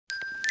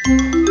What's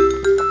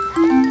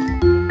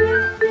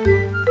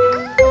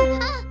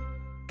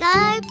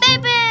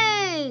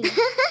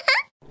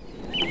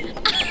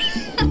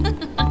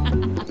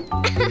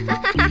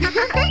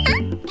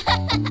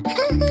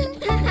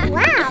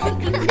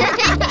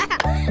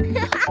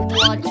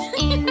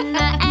in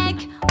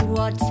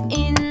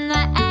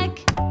the egg?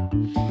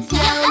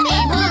 Tell me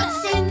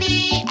what's in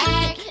the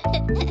egg.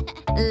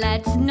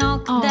 Let's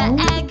knock the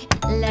egg.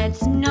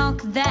 Let's knock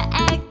the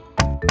egg.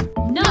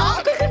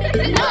 Knock,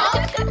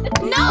 knock,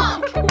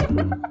 knock.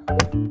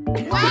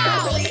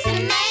 Wow, it's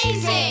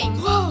amazing.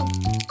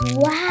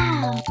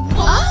 Wow.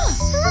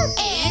 What's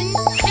in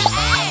the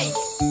egg?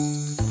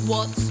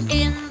 What's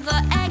in the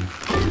egg?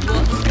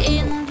 What's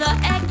in the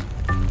egg?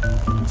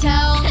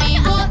 Tell me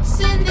what's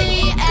in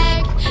the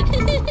egg.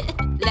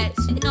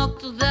 Let's knock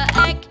the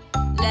egg.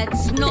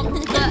 Let's knock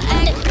the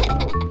egg.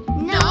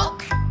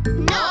 Knock,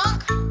 knock,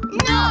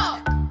 knock.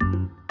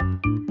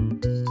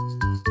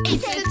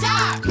 It's a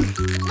duck.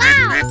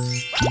 Wow.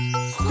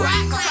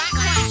 Quack, quack,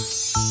 quack.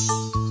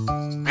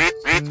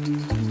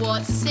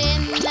 What's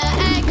in the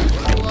egg?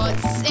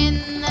 What's in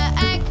the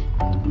egg?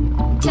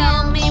 Tell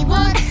me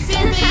what's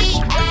in the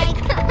egg.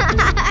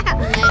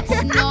 Let's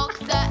knock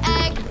the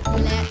egg.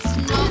 Let's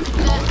knock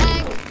the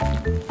egg.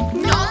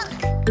 Knock,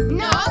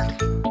 knock,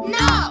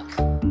 knock.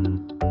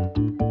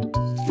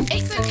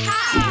 It's a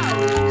cow.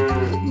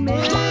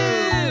 Moo,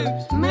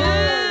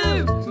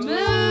 moo,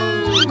 moo.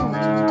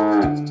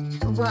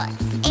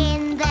 What's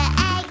in the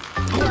egg?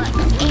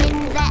 What's in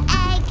the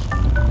egg?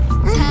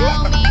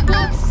 Tell me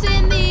what's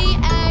in the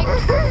egg.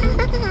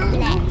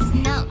 Let's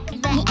knock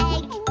the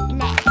egg.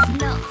 Let's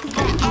knock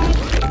the egg.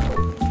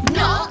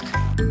 Knock,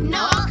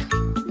 knock,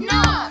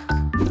 knock.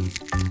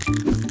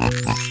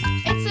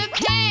 It's a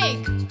pig.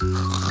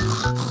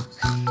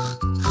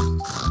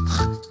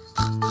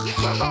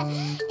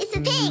 It's a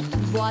pig.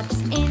 What's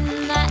in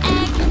the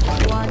egg?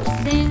 What's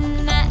in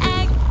the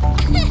egg?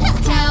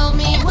 Tell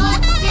me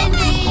what's in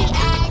the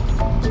egg.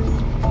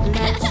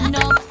 Let's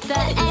knock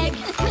the egg.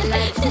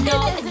 Let's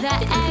knock the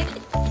egg.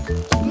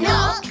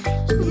 Knock,